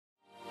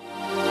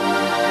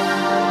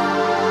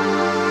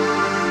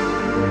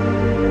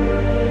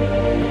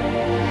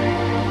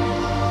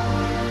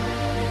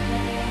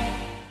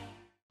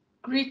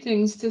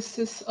Greetings, this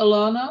is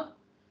Alana.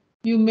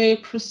 You may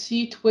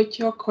proceed with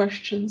your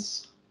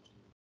questions.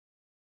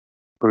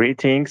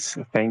 Greetings.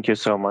 Thank you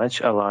so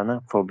much,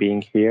 Alana, for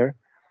being here.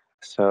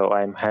 So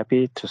I'm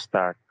happy to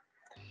start.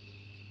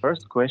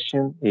 First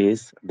question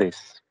is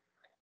this.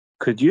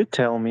 Could you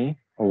tell me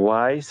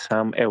why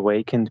some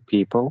awakened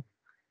people,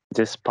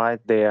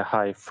 despite their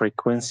high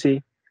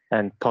frequency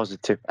and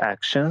positive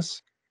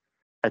actions,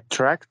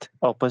 attract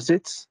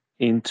opposites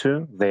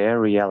into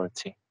their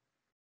reality?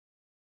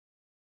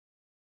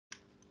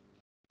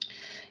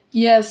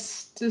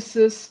 Yes, this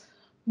is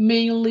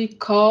mainly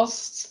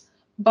caused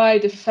by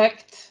the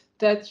fact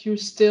that you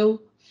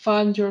still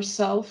find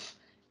yourself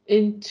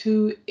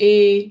into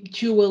a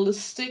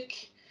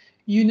dualistic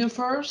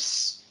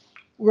universe,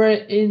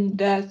 where in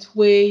that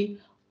way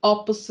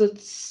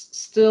opposites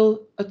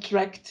still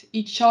attract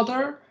each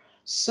other.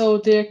 So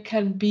there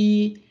can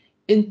be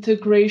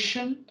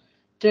integration,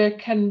 there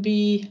can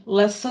be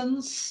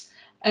lessons,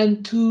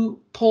 and two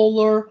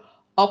polar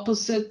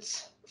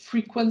opposite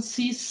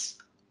frequencies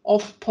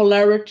of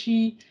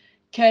polarity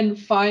can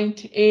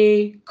find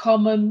a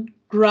common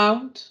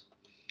ground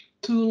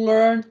to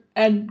learn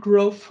and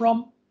grow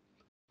from.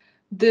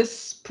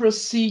 This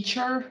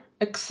procedure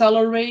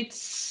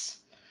accelerates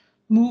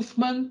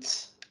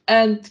movement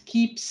and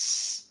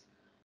keeps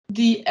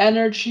the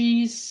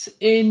energies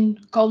in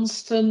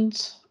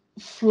constant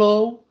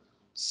flow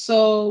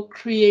so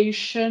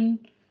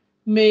creation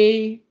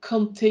may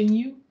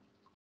continue.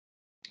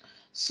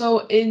 So,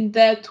 in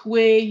that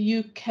way,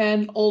 you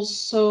can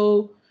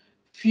also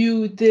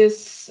view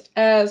this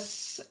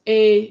as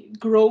a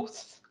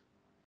growth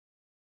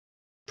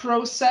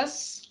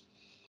process.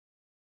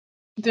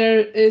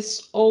 There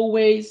is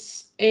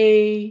always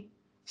a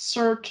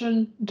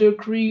certain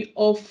degree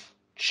of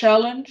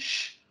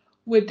challenge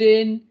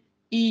within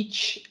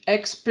each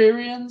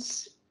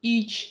experience,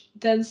 each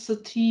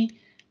density,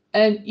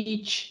 and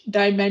each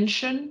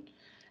dimension,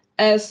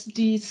 as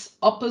these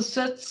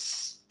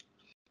opposites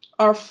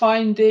are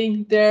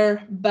finding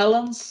their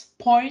balance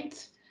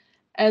point,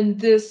 and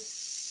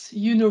this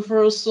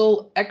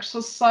universal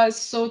exercise,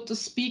 so to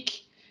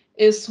speak,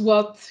 is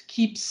what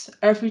keeps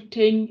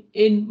everything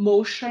in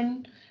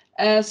motion,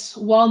 as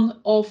one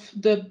of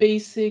the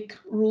basic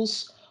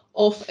rules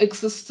of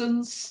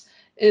existence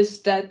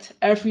is that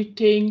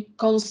everything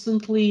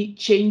constantly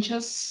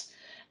changes,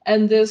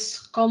 and this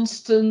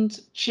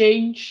constant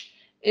change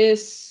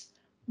is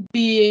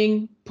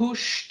being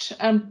pushed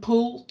and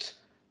pulled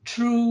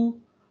through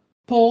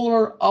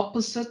polar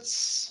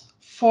opposites.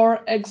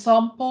 For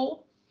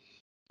example,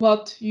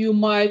 what you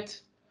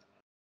might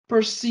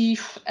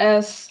perceive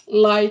as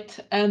light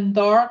and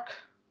dark,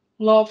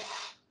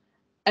 love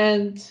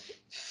and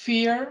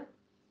fear,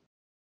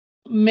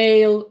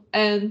 male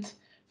and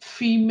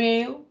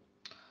female.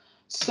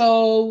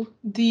 So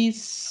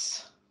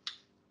these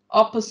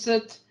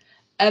opposite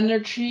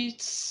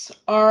energies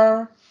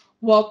are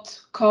what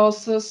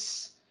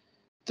causes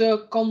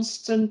the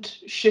constant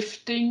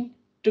shifting,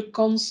 the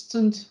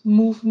constant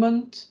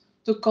movement,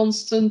 the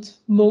constant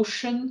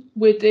motion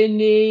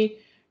within a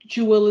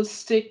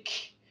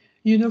dualistic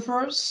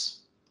universe.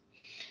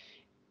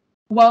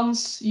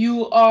 Once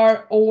you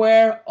are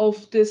aware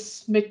of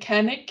this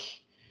mechanic,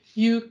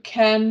 you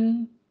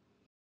can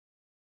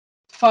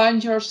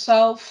find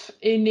yourself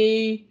in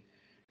a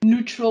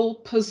neutral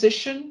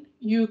position.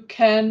 You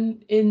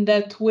can, in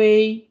that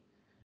way,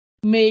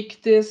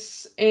 make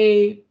this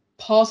a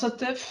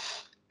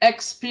positive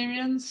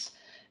experience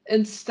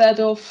instead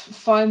of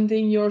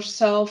finding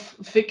yourself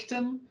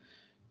victim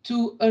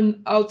to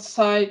an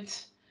outside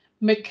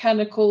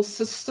mechanical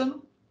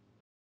system.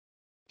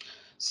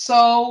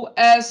 So,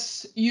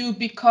 as you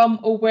become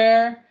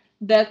aware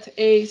that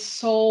a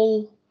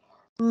soul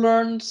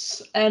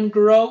learns and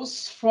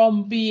grows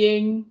from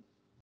being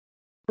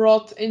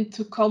brought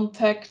into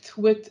contact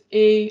with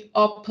a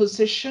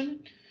opposition,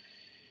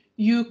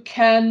 you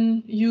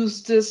can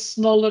use this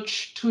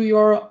knowledge to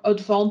your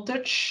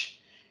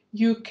advantage.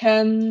 You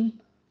can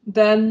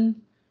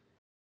then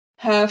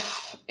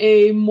have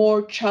a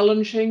more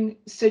challenging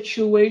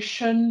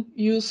situation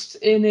used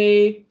in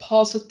a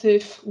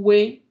positive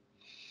way.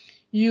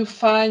 You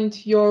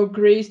find your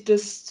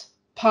greatest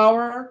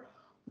power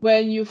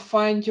when you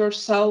find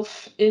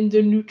yourself in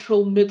the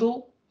neutral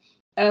middle,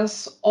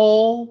 as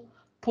all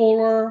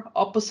polar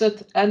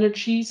opposite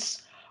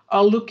energies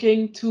are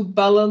looking to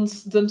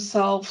balance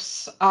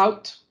themselves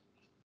out.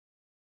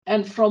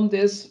 And from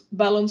this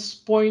balance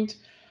point,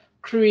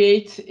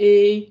 create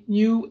a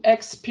new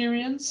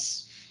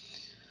experience.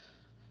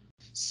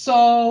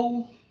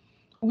 So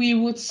we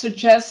would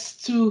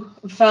suggest to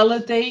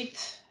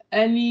validate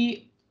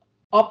any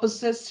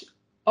opposite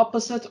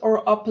opposite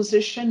or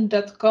opposition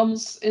that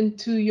comes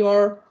into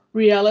your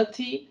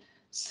reality.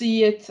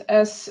 See it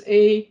as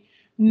a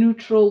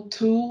neutral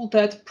tool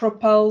that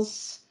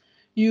propels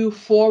you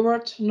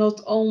forward,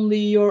 not only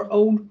your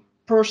own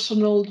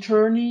personal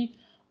journey,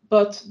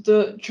 but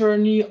the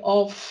journey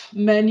of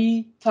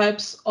many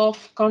types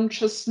of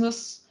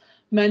consciousness,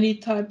 many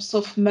types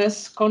of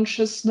mass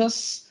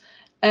consciousness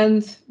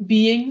and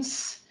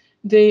beings,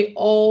 They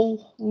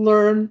all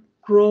learn,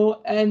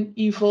 grow, and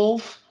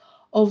evolve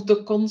of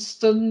the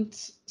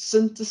constant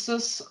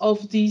synthesis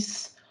of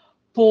these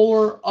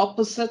polar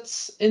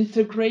opposites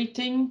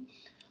integrating,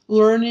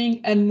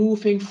 learning, and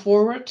moving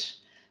forward.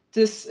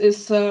 This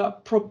is a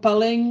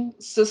propelling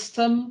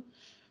system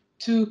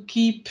to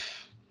keep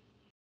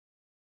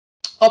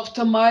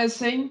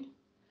optimizing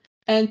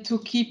and to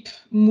keep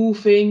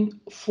moving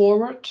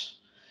forward.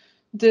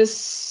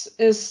 This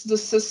is the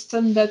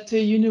system that the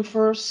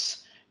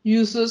universe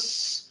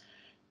uses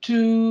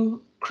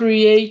to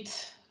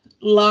create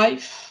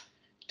life,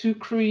 to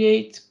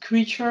create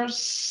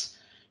creatures,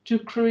 to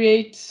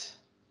create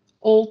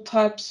all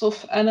types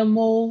of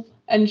animal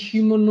and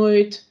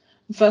humanoid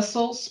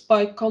vessels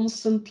by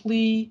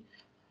constantly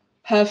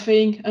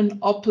having an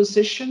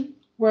opposition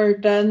where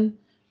then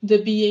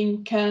the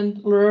being can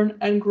learn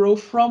and grow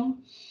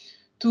from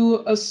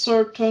to a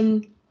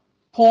certain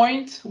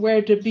point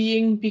where the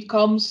being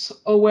becomes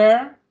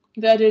aware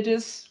that it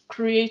is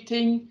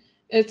creating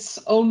its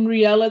own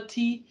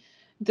reality,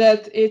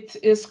 that it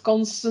is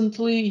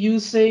constantly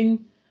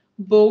using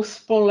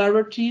both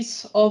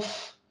polarities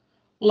of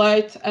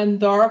light and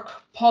dark,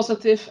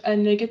 positive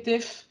and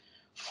negative,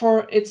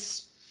 for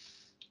its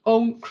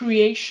own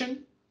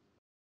creation.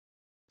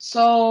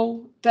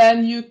 So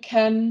then you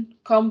can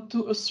come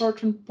to a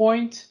certain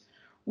point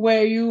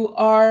where you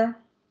are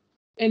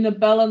in a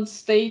balanced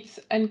state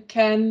and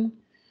can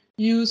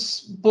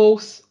use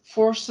both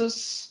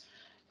forces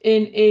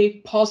in a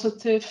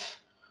positive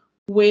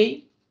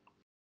way,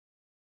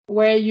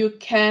 where you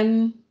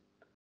can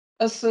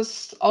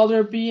assist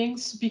other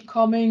beings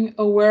becoming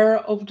aware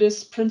of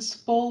this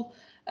principle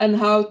and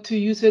how to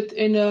use it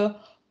in a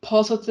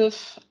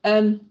positive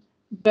and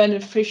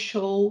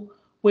beneficial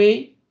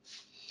way.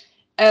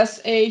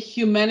 As a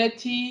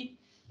humanity,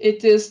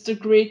 it is the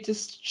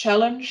greatest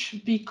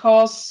challenge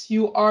because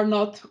you are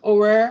not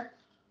aware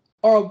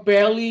or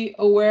barely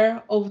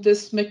aware of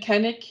this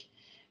mechanic.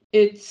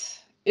 It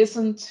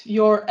isn't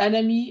your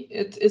enemy,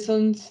 it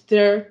isn't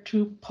there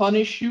to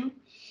punish you.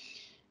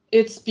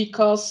 It's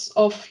because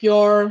of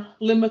your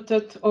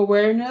limited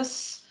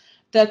awareness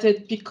that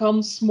it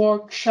becomes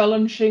more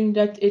challenging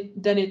than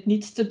it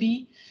needs to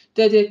be,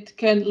 that it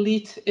can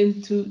lead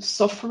into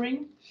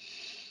suffering.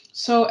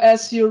 So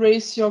as you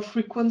raise your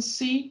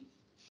frequency,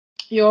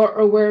 your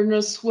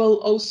awareness will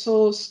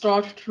also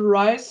start to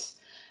rise,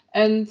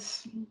 and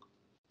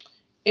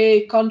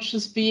a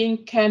conscious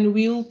being can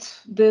wield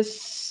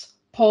this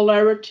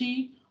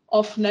polarity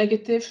of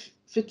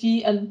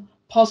negativity and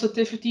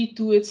positivity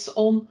to its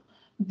own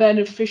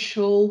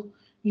beneficial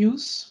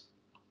use.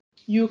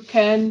 You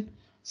can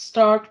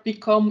start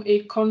become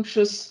a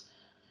conscious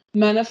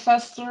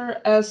manifester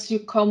as you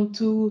come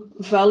to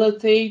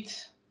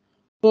validate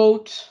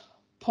both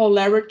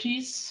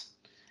polarities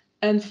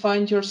and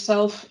find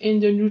yourself in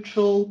the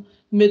neutral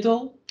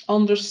middle,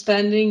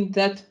 understanding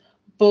that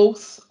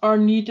both are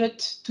needed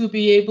to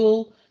be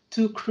able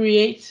to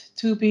create,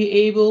 to be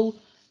able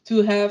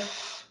to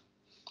have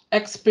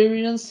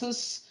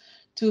experiences,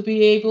 to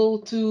be able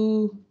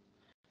to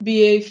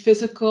be a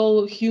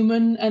physical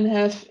human and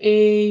have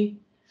a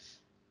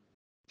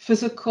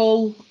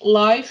physical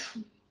life.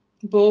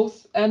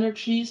 Both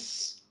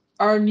energies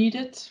are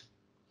needed,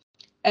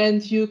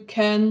 and you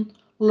can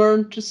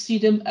learn to see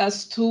them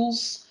as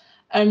tools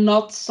and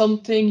not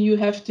something you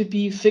have to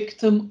be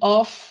victim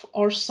of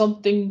or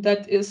something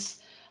that is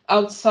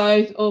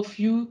outside of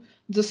you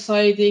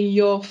deciding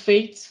your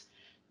fate.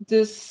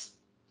 This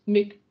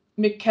me-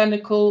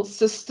 mechanical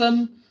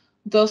system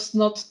does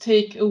not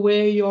take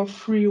away your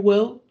free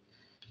will.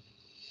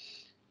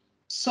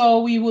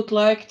 So we would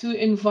like to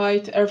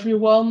invite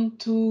everyone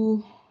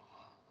to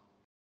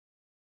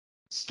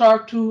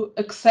start to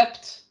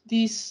accept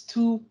these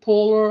two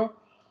polar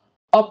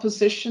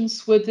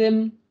oppositions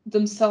within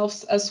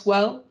themselves as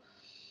well,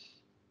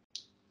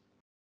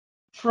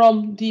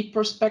 from the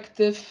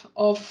perspective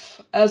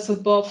of as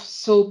above,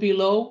 so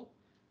below,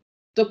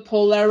 the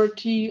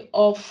polarity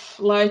of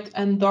light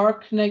and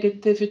dark,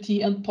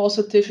 negativity and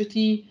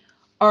positivity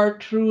are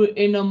true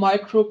in a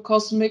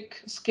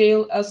microcosmic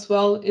scale as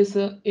well as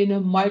in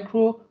a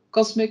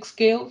microcosmic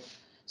scale.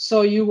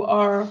 So you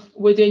are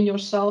within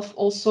yourself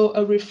also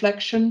a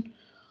reflection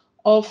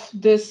of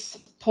this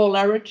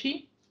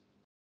polarity.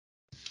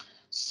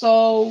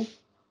 So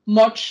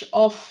much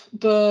of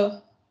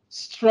the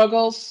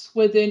struggles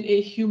within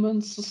a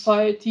human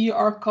society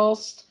are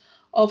caused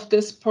of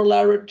this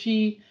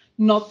polarity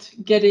not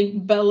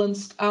getting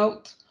balanced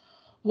out.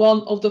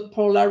 One of the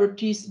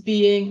polarities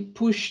being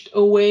pushed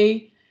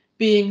away,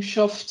 being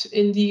shoved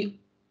in the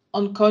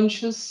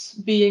unconscious,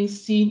 being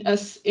seen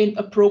as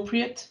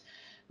inappropriate.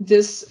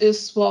 This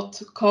is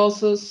what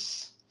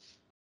causes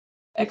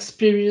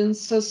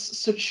experiences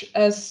such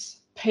as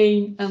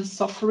pain and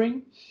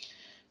suffering.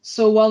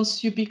 So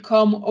once you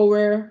become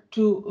aware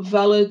to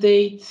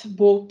validate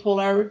both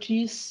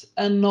polarities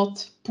and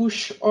not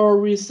push or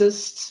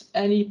resist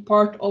any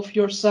part of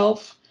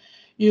yourself,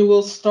 you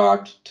will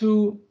start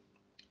to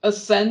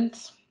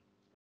ascend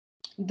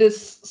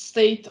this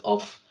state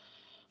of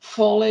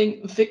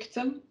falling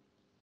victim.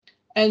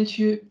 and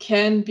you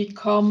can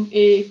become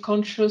a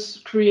conscious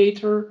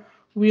creator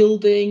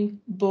wielding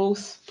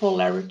both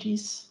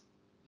polarities.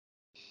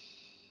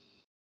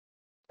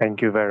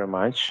 Thank you very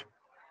much.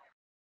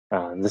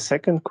 The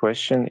second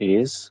question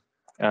is,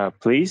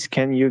 please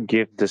can you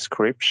give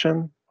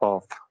description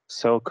of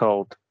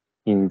so-called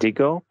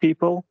indigo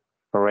people,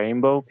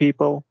 rainbow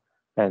people,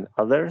 and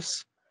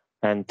others,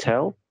 and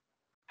tell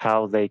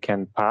how they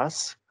can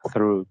pass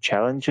through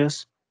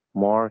challenges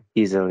more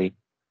easily?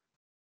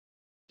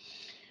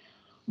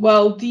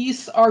 Well,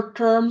 these are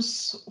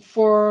terms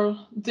for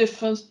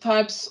different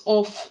types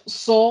of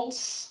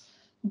souls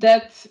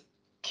that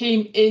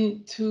came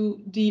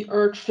into the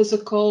earth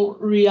physical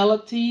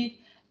reality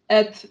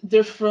at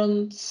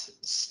different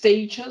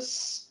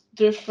stages,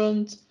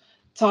 different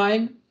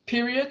time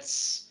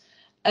periods.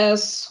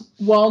 As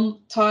one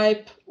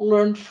type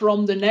learned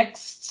from the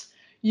next,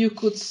 you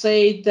could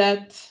say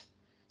that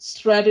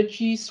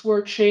strategies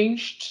were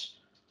changed,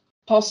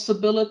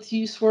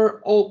 possibilities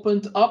were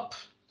opened up.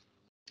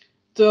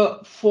 The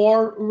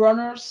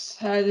forerunners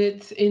had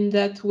it in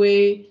that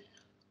way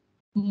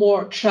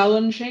more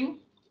challenging,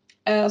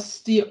 as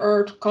the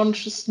earth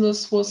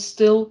consciousness was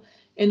still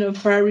in a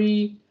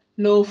very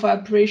low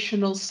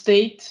vibrational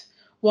state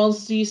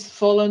once these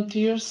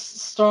volunteers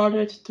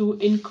started to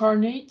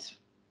incarnate.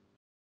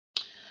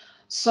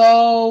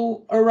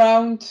 So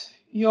around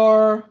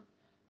your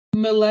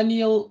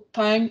millennial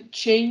time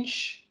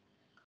change,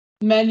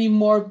 many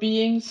more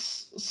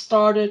beings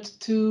started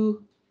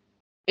to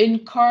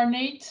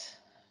incarnate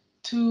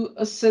to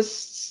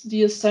assist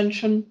the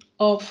ascension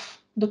of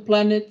the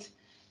planet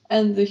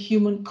and the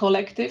human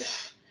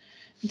collective.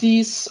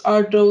 These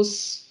are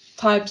those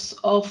types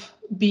of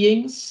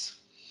beings.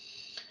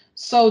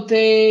 So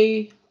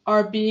they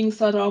are beings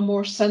that are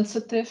more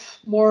sensitive,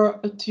 more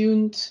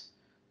attuned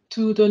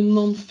to the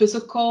non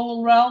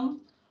physical realm,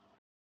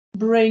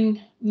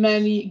 bring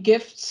many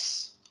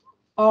gifts,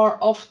 are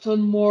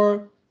often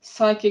more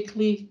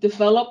psychically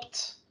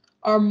developed,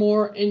 are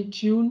more in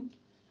tune,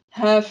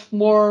 have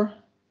more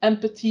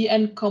empathy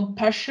and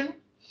compassion.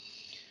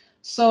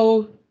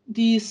 So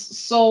these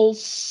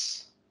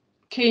souls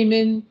came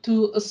in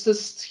to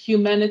assist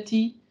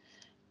humanity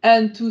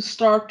and to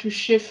start to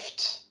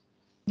shift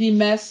the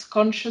mass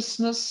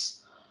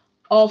consciousness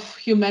of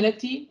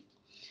humanity.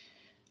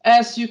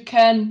 As you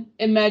can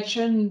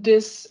imagine,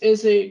 this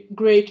is a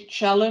great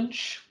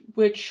challenge,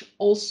 which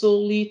also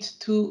leads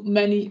to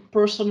many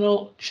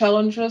personal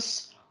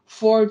challenges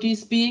for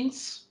these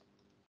beings.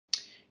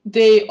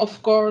 They,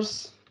 of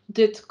course,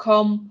 did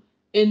come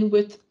in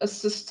with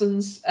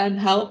assistance and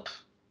help.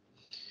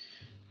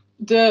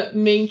 The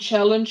main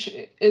challenge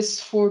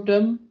is for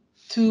them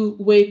to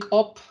wake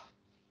up,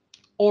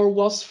 or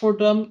was for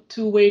them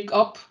to wake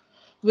up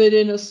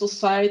within a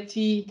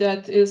society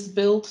that is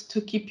built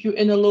to keep you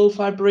in a low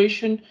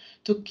vibration,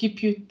 to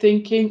keep you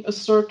thinking a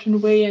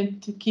certain way,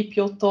 and to keep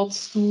your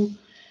thoughts to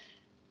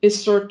a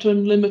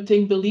certain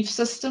limiting belief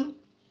system.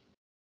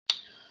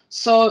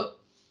 So,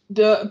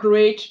 the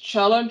great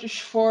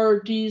challenge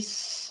for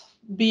these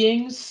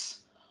beings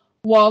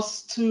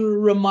was to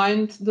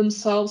remind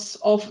themselves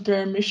of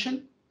their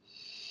mission.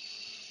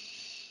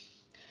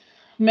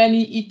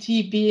 Many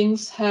ET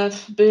beings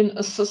have been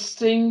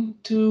assisting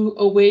to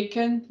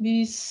awaken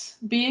these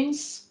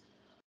beings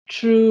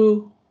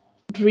through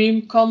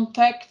dream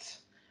contact,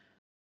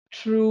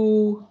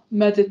 through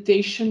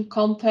meditation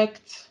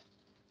contact,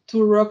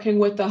 to working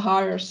with the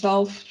higher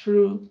self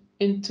through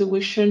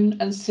intuition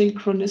and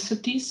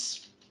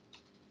synchronicities.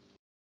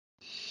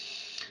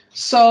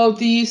 So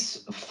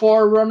these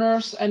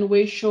forerunners and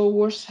way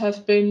showers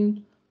have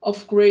been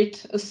of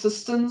great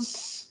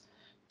assistance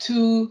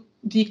to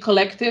the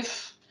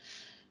collective.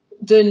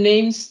 The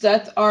names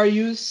that are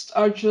used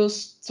are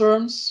just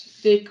terms.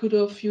 They could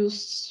have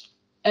used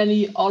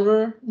any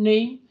other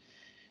name.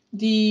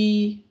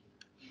 The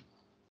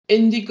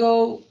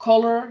indigo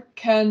color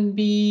can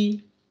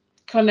be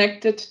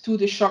connected to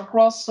the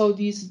chakras, so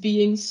these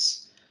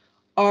beings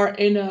are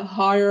in a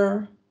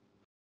higher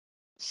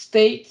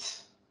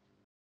state,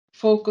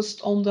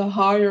 focused on the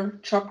higher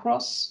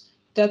chakras.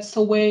 That's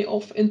a way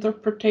of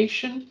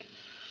interpretation.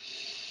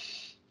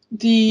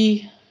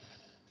 The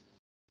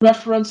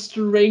reference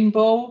to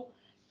rainbow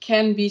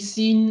can be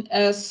seen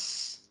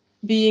as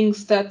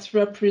beings that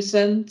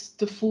represent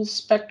the full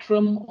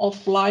spectrum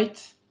of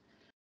light,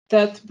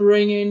 that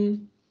bring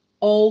in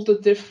all the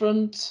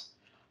different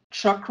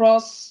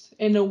chakras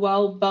in a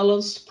well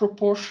balanced,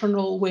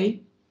 proportional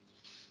way,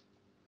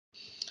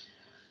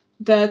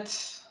 that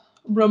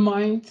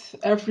remind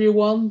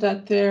everyone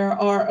that there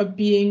are a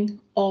being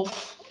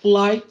of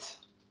light.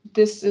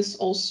 This is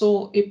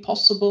also a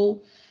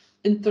possible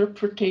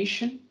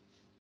interpretation.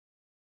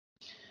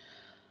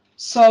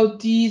 So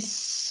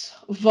these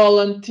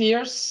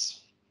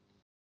volunteers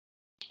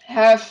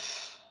have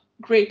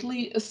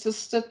greatly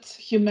assisted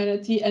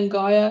humanity and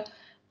Gaia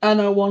and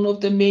are one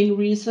of the main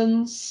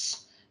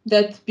reasons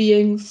that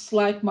beings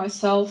like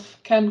myself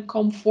can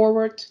come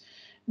forward,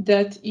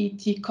 that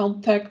ET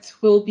contact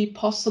will be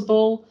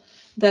possible,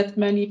 that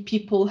many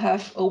people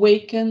have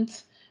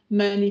awakened,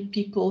 Many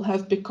people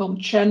have become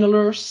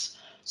channelers,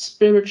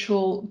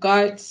 spiritual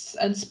guides,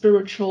 and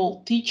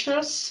spiritual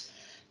teachers.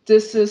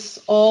 This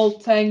is all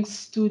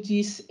thanks to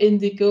these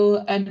indigo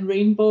and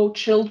rainbow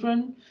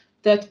children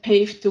that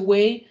paved the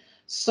way.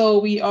 So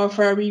we are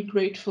very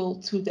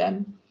grateful to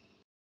them.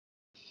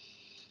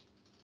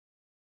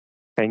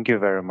 Thank you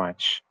very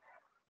much.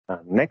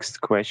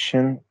 Next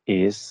question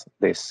is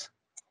this.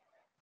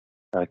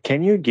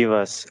 Can you give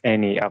us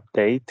any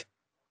update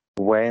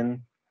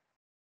when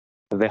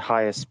the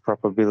highest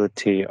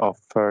probability of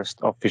first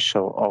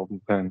official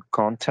open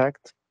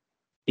contact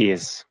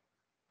is?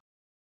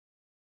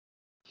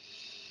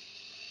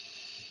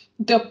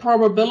 The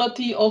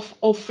probability of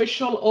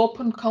official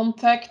open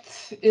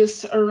contact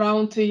is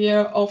around the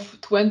year of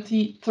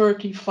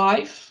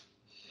 2035.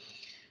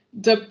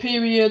 The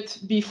period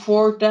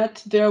before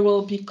that, there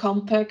will be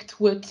contact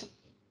with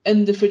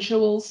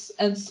individuals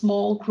and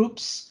small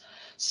groups.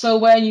 So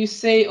when you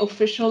say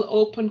official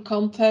open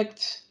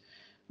contact,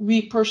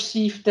 we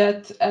perceive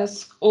that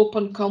as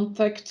open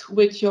contact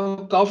with your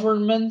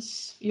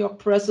governments, your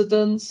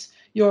presidents,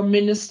 your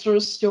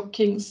ministers, your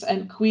kings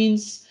and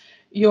queens,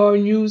 your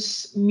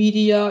news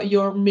media,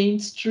 your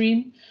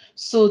mainstream.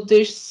 So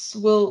this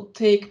will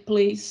take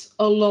place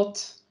a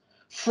lot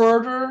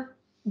further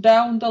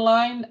down the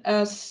line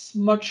as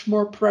much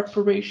more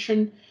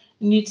preparation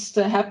needs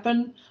to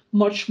happen,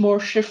 much more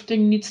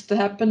shifting needs to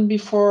happen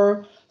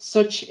before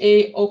such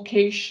a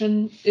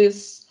occasion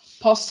is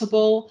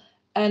possible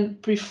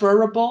and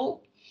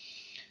preferable.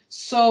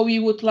 So we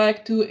would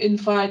like to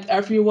invite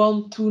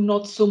everyone to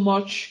not so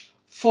much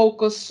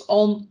focus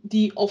on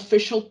the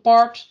official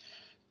part,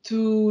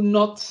 to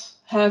not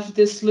have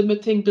this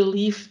limiting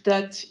belief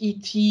that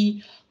ET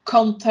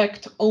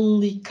contact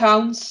only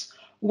counts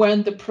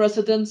when the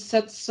president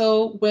said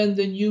so, when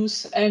the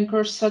news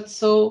anchor said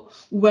so,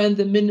 when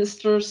the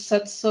minister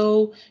said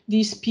so.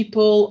 These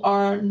people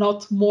are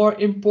not more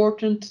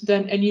important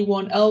than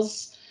anyone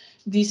else.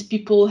 These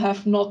people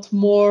have not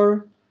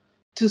more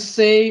to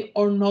say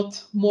or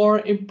not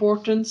more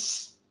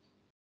importance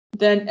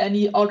than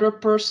any other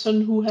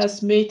person who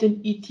has made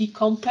an ET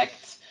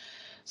contact.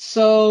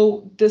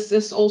 So this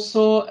is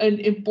also an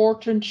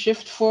important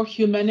shift for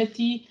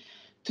humanity,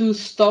 to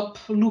stop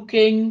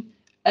looking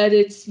at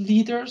its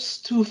leaders,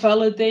 to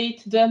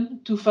validate them,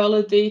 to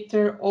validate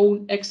their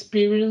own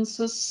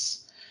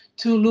experiences,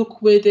 to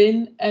look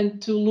within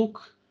and to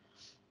look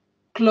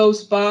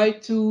close by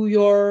to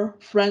your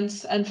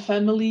friends and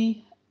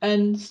family,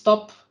 and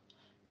stop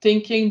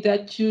thinking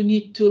that you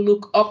need to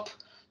look up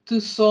to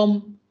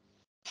some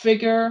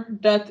figure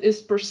that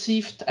is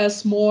perceived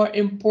as more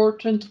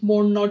important,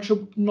 more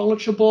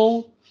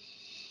knowledgeable,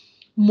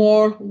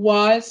 more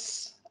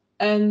wise,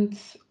 and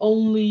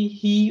only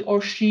he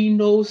or she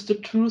knows the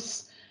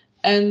truth.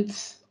 And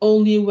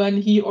only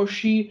when he or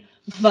she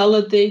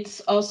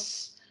validates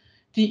us,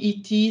 the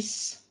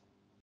ETs,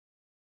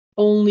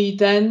 only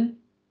then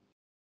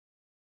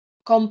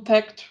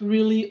contact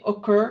really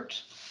occurred.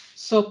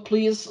 So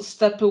please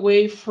step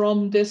away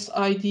from this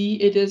idea.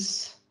 It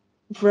is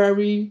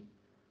very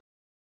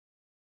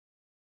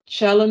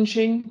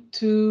challenging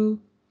to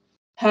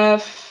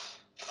have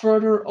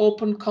further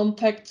open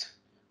contact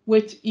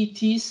with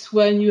ETs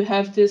when you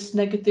have this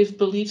negative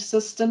belief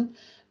system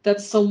that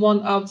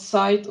someone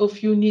outside of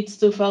you needs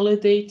to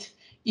validate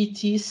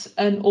ETs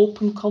and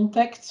open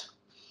contact.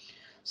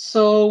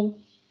 So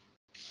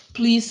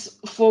please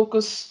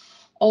focus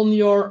on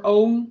your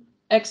own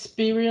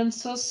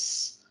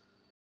experiences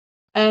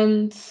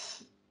and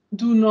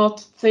do not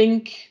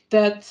think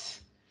that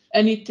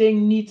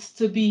anything needs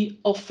to be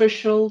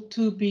official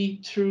to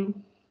be true.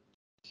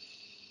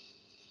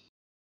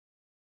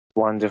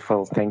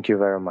 Wonderful. Thank you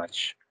very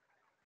much.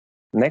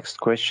 Next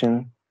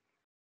question.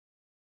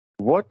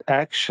 What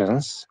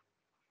actions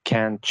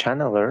can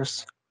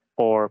channelers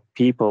or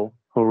people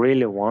who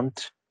really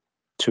want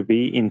to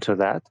be into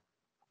that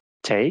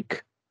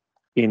take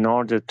in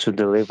order to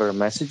deliver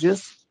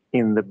messages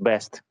in the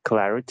best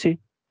clarity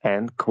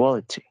and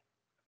quality?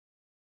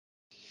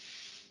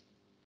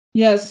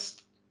 Yes,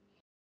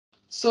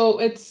 so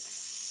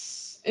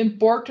it's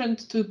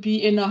important to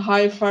be in a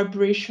high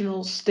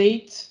vibrational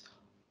state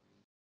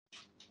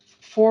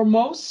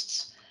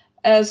foremost,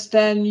 as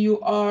then you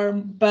are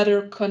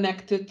better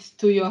connected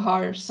to your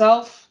higher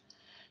self,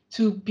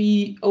 to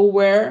be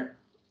aware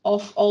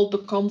of all the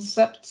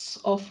concepts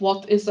of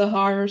what is a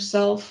higher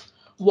self,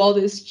 what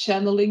is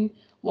channeling,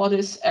 what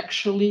is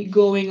actually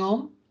going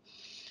on,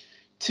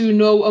 to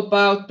know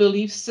about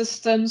belief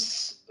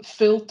systems,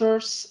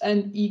 filters,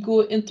 and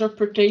ego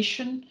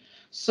interpretation.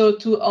 So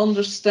to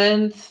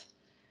understand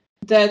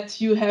that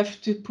you have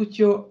to put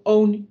your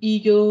own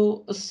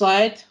ego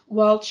aside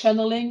while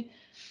channeling,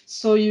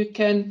 so you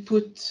can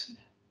put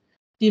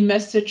the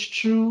message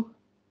through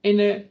in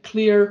a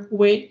clear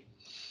way,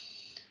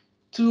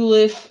 to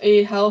live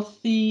a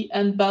healthy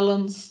and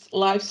balanced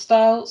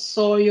lifestyle,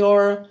 so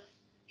your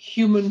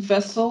human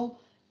vessel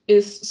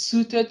is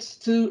suited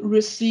to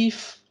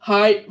receive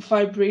high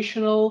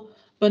vibrational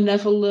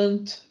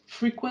benevolent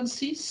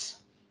frequencies.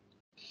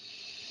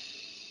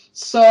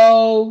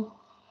 So,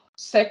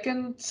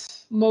 second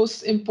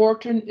most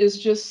important is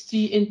just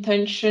the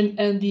intention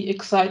and the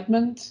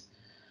excitement.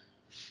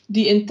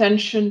 The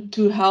intention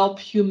to help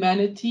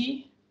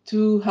humanity,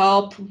 to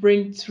help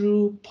bring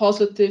through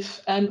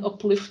positive and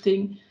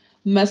uplifting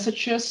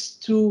messages,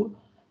 to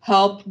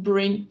help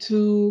bring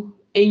to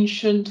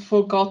ancient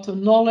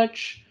forgotten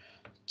knowledge,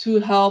 to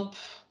help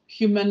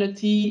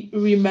humanity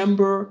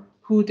remember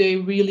who they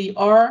really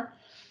are.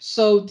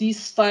 So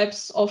these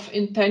types of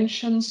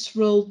intentions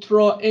will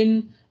draw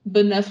in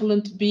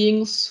benevolent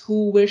beings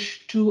who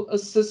wish to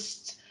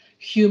assist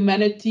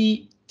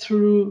humanity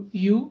through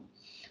you.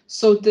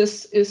 So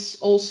this is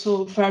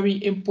also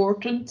very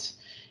important.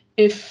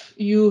 If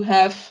you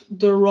have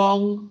the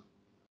wrong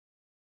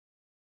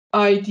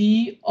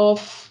idea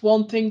of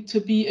wanting to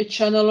be a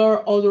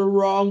channeler or the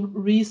wrong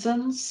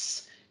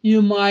reasons,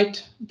 you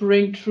might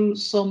bring through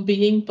some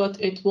being, but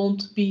it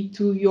won't be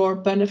to your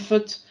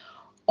benefit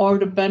or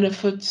the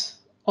benefit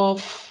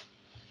of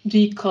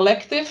the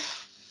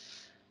collective.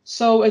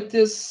 So it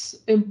is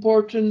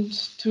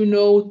important to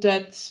know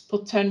that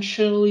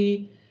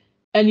potentially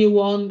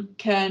anyone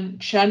can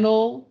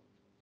channel,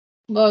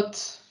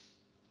 but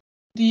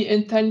the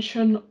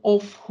intention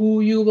of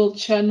who you will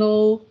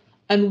channel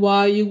and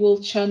why you will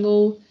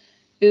channel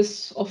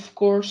is, of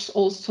course,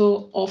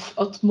 also of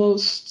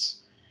utmost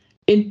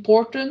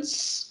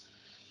importance.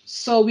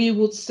 So we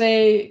would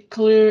say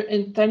clear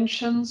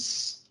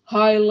intentions,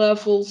 high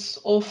levels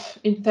of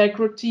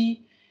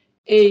integrity,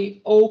 a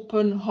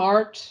open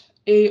heart,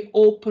 a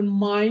open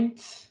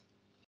mind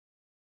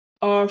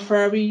are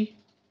very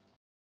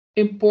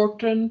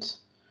important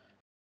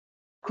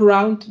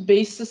ground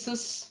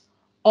bases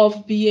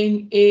of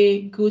being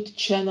a good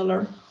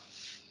channeler.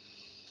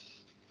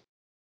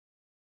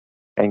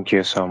 Thank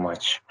you so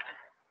much.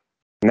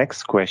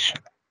 Next question.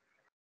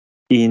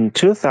 In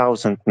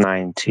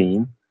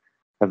 2019,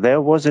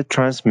 there was a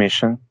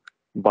transmission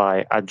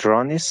by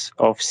Adronis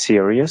of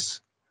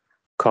Sirius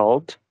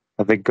called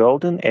The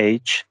Golden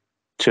Age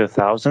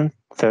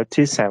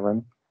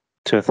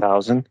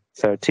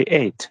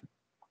 2037-2038,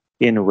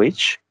 in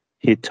which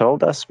he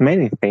told us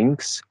many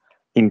things,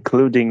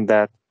 including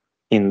that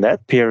in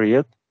that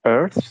period,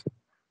 Earth,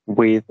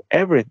 with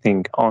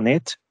everything on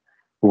it,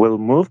 will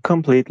move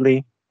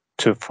completely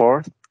to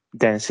fourth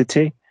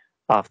density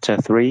after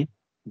 3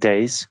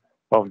 days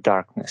of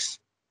darkness.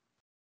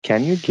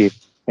 Can you give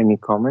any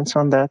comments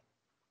on that?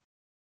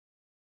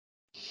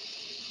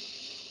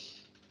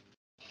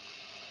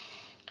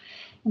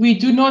 We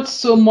do not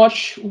so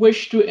much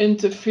wish to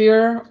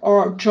interfere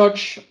or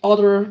judge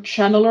other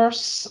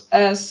channelers,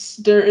 as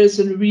there is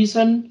a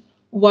reason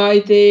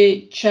why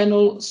they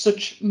channel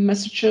such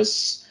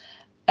messages,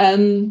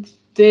 and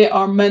they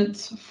are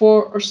meant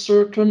for a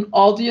certain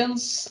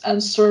audience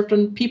and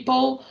certain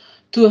people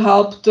to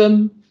help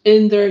them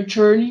in their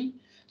journey.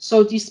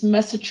 So these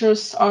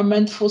messages are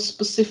meant for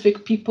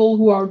specific people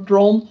who are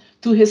drawn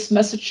to his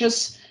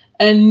messages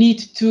and need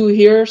to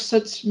hear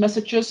such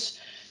messages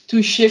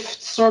to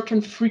shift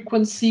certain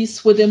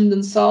frequencies within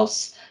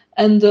themselves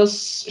and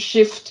thus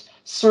shift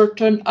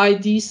certain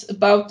ideas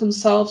about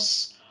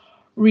themselves,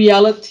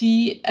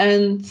 reality,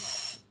 and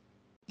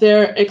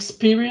their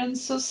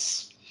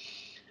experiences.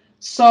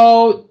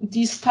 So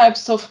these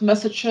types of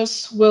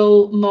messages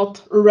will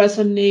not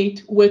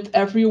resonate with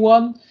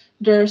everyone.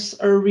 There's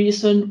a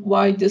reason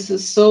why this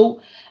is so,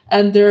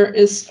 and there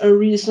is a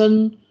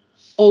reason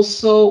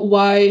also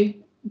why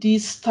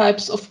these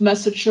types of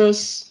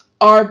messages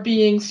are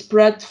being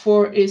spread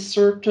for a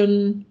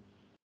certain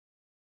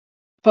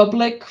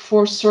public,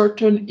 for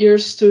certain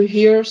ears to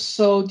hear.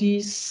 So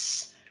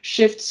these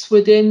shifts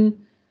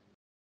within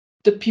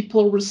the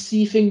people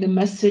receiving the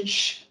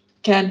message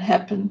can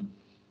happen.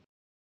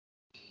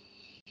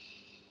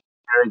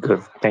 Very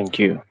good, thank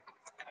you.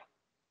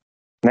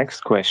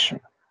 Next question.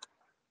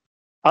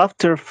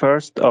 After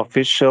first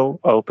official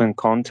open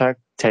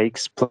contact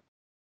takes place,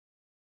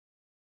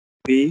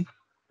 be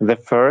the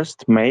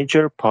first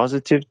major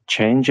positive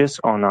changes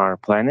on our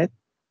planet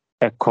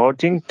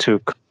according to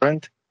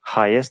current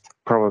highest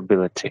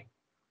probability.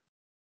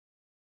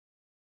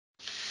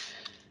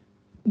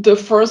 The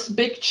first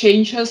big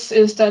changes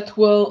is that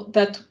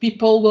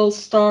people will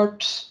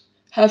start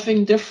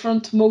having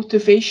different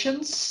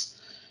motivations,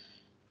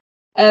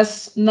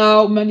 as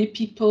now many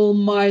people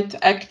might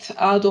act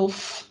out of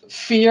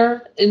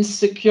fear,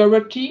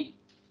 insecurity,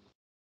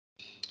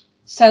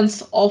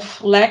 sense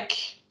of lack.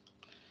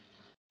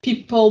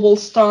 People will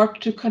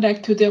start to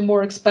connect to their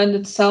more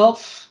expanded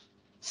self,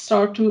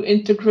 start to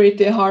integrate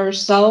their higher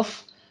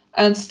self,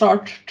 and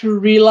start to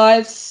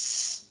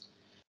realize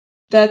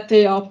that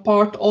they are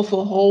part of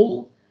a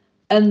whole.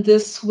 And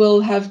this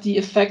will have the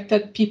effect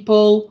that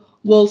people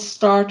will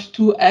start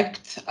to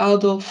act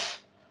out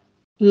of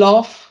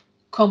love,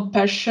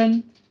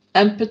 compassion,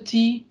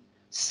 empathy,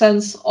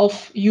 sense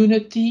of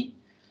unity,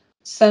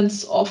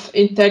 sense of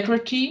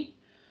integrity.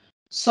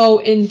 So,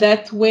 in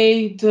that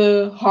way,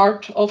 the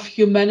heart of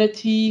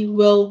humanity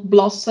will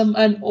blossom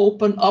and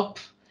open up,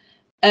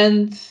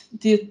 and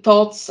the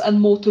thoughts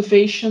and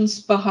motivations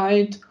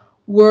behind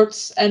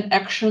words and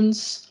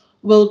actions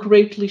will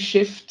greatly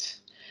shift.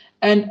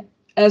 And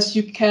as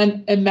you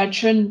can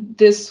imagine,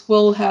 this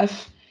will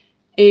have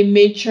a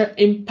major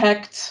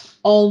impact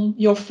on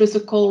your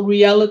physical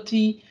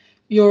reality,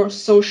 your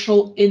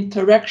social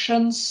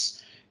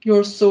interactions,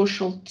 your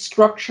social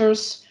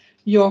structures,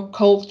 your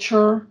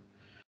culture,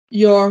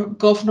 your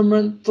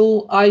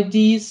governmental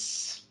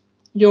IDs,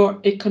 your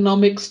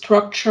economic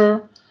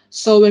structure.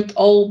 So it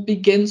all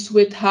begins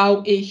with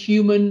how a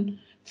human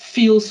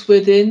feels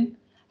within,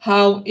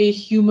 how a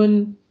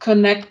human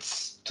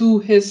connects to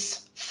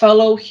his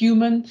fellow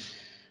human,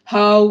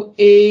 how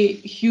a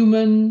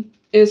human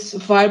is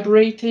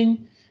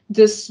vibrating.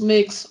 This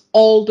makes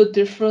all the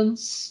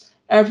difference.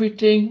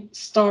 Everything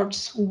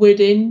starts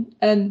within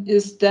and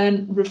is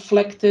then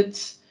reflected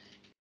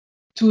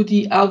to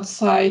the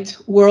outside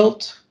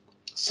world.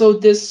 So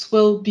this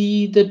will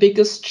be the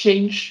biggest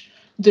change,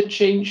 the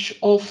change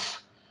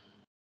of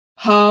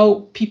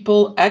how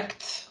people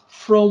act,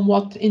 from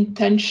what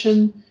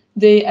intention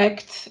they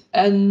act,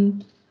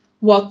 and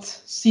what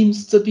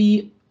seems to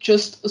be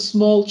just a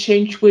small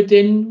change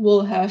within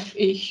will have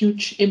a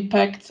huge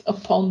impact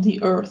upon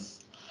the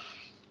earth.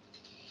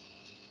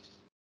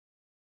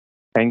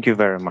 Thank you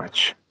very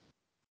much.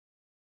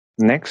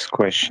 Next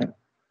question.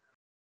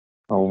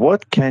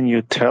 What can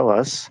you tell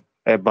us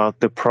about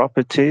the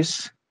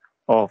properties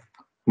of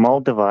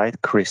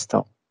Moldavite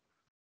crystal?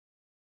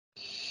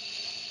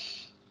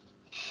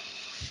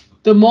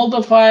 The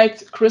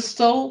Moldavite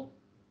crystal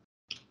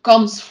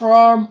comes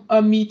from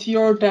a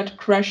meteor that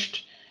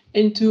crashed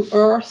into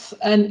Earth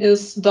and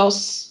is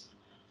thus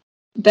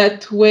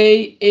that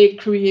way a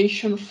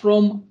creation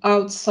from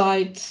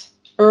outside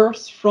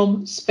Earth,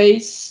 from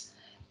space,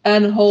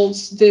 and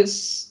holds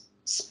this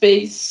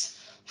space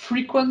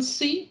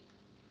frequency,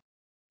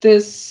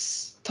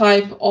 this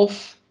type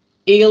of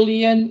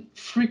alien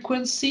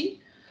frequency.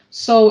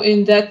 So,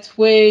 in that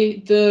way,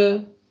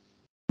 the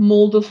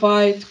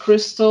Moldavite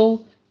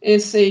crystal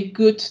is a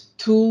good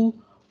tool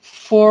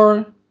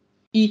for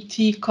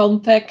ET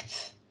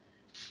contact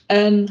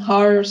and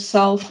higher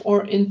self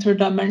or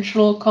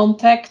interdimensional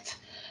contact,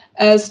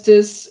 as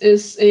this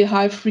is a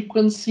high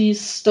frequency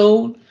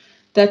stone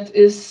that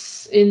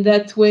is in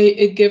that way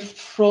a gift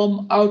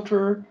from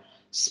outer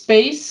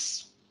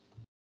space.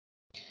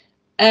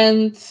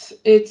 And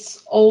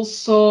it's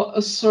also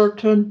a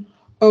certain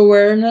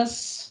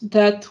awareness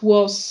that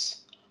was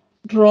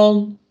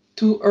drawn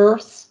to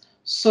earth.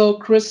 So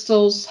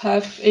crystals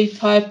have a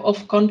type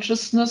of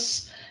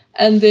consciousness,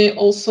 and they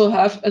also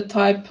have a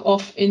type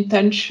of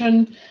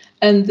intention,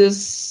 and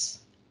this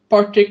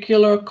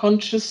particular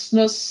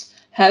consciousness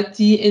had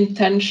the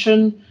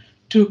intention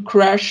to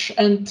crash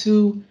and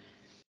to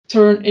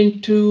turn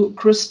into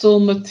crystal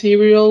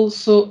material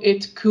so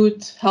it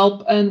could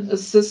help and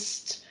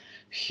assist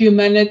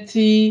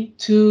humanity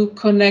to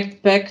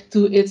connect back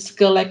to its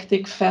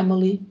galactic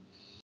family.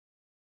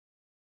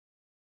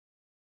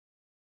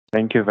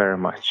 Thank you very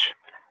much.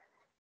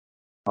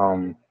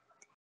 Um,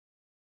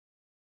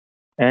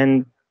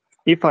 and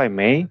if I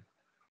may,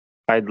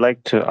 I'd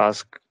like to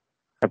ask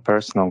a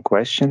personal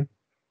question.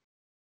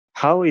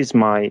 How is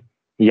my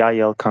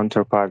Yael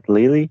counterpart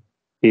Lily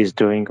is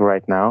doing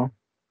right now?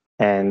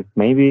 And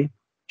maybe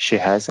she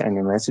has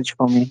any message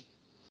for me?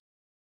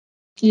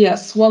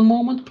 Yes, one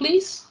moment,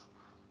 please.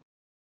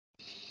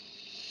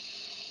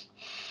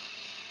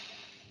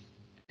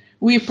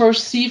 We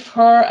perceive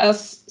her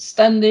as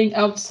standing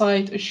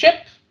outside a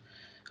ship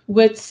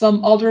with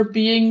some other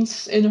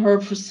beings in her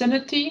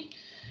vicinity.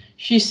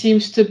 She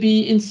seems to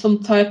be in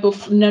some type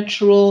of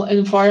natural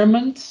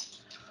environment.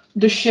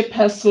 The ship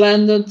has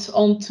landed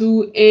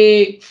onto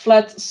a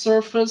flat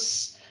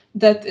surface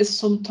that is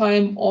some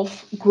type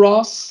of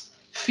grass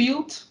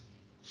field.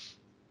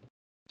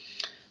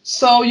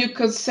 So you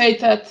could say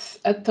that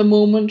at the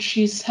moment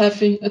she's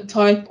having a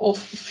type of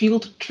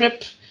field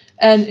trip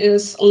and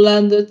is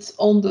landed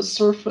on the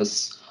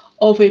surface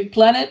of a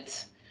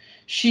planet.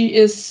 She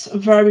is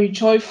very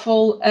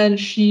joyful and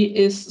she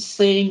is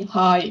saying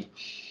hi.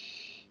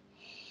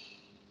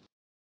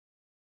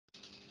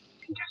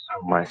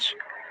 So much.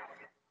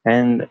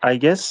 And I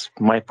guess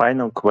my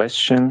final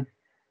question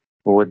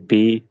would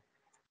be,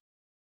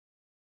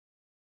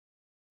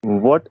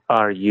 what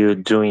are you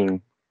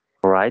doing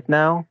right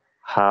now?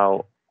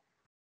 How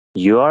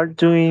you are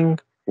doing?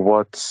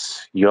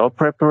 What's your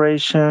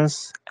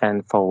preparations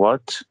and for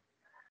what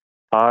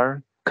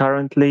are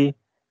currently?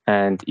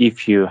 And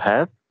if you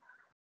have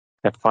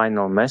a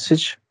final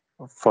message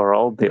for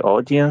all the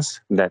audience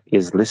that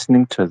is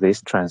listening to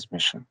this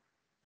transmission.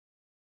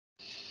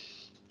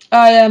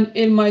 I am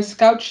in my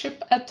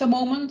scoutship at the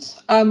moment.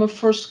 I'm a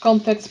first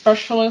contact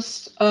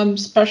specialist. I'm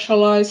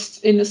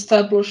specialized in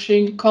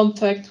establishing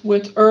contact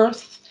with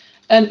Earth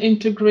and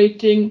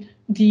integrating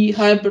the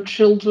hybrid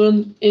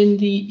children in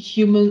the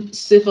human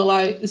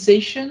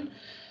civilization.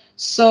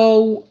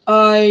 So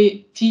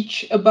I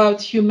teach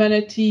about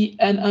humanity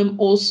and I'm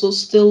also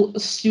still a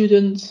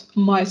student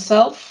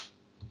myself.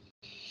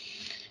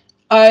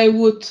 I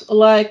would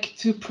like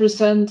to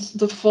present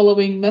the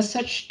following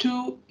message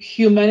to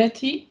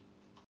humanity.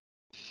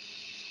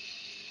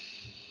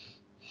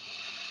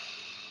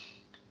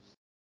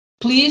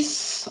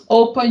 Please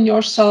open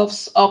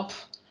yourselves up.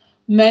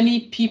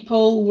 Many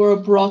people were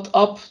brought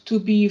up to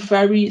be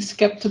very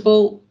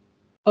skeptical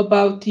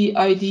about the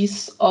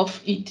ideas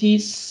of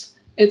ETs.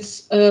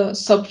 It's a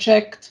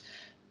subject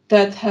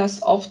that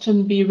has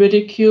often been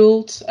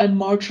ridiculed and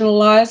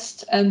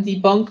marginalized and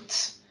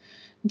debunked.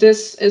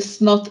 This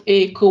is not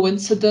a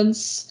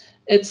coincidence.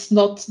 It's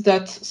not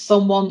that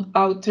someone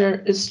out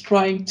there is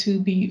trying to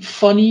be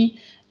funny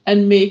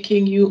and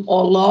making you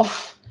all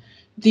laugh.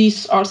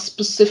 These are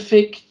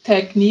specific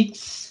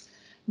techniques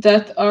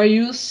that are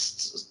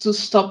used to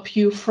stop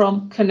you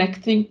from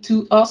connecting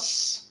to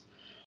us.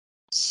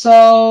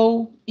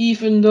 So,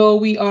 even though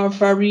we are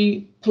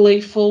very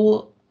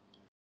playful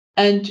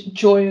and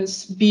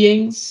joyous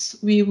beings,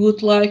 we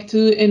would like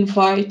to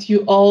invite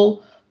you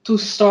all to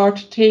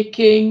start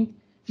taking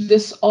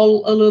this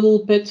all a little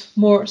bit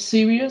more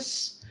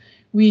serious.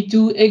 We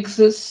do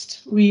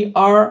exist, we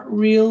are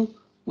real,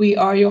 we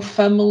are your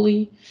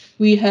family,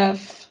 we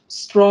have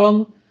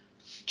strong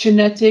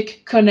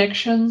genetic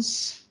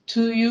connections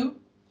to you.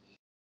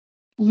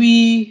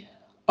 We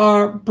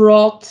are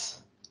brought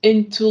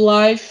into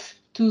life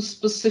to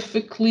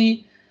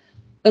specifically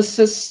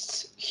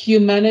assist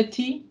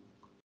humanity.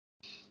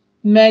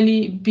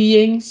 Many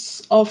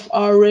beings of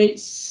our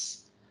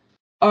race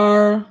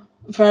are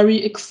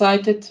very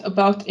excited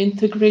about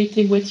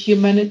integrating with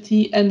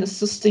humanity and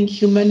assisting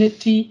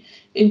humanity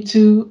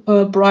into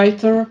a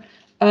brighter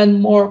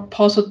and more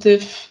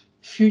positive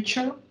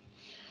future.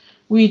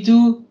 We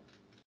do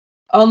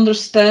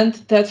understand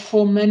that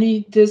for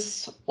many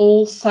this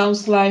all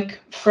sounds like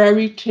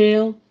fairy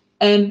tale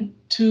and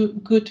too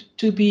good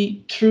to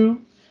be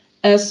true,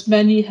 as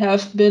many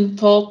have been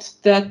taught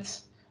that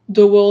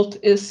the world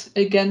is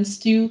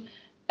against you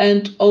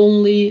and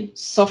only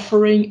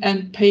suffering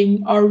and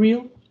pain are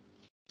real.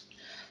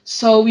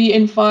 So we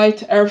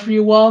invite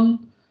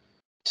everyone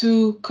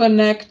to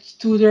connect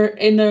to their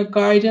inner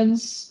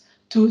guidance,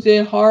 to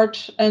their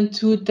heart, and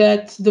to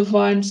that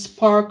divine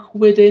spark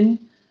within.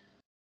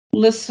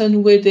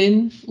 Listen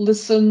within,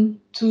 listen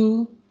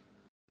to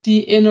the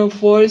inner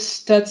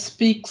voice that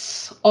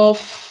speaks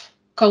of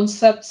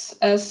concepts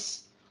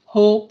as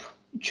hope,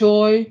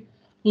 joy,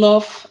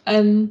 love,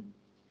 and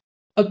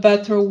a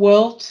better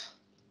world.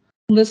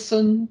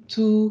 Listen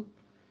to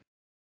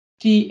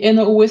the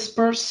inner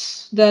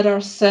whispers that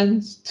are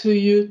sent to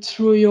you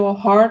through your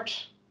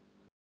heart.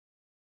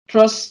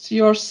 Trust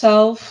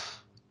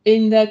yourself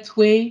in that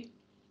way.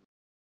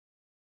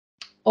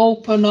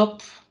 Open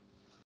up,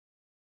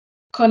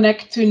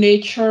 connect to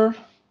nature,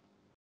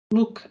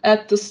 look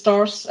at the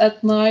stars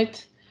at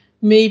night.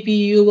 Maybe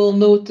you will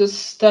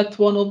notice that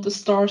one of the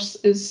stars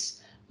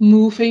is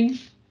moving.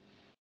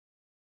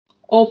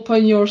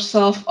 Open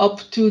yourself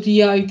up to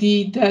the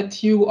idea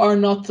that you are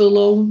not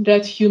alone,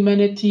 that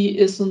humanity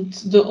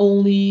isn't the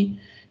only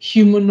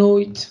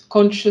humanoid,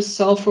 conscious,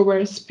 self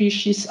aware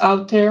species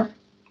out there.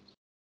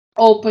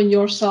 Open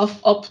yourself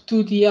up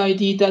to the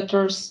idea that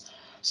there's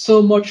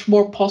so much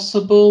more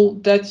possible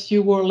that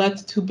you were led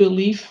to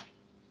believe.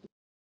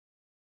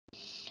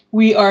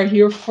 We are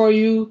here for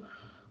you.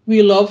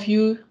 We love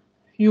you.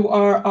 You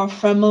are our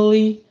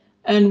family,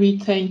 and we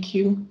thank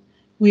you.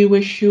 We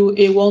wish you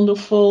a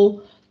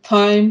wonderful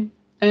time,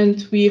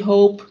 and we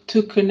hope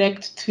to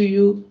connect to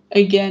you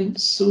again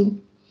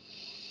soon.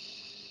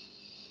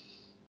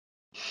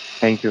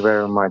 Thank you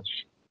very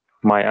much.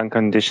 My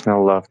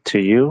unconditional love to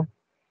you.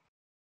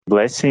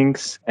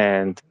 Blessings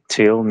and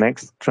till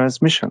next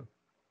transmission.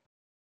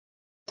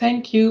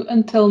 Thank you.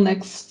 Until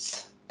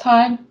next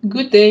time.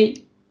 Good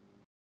day.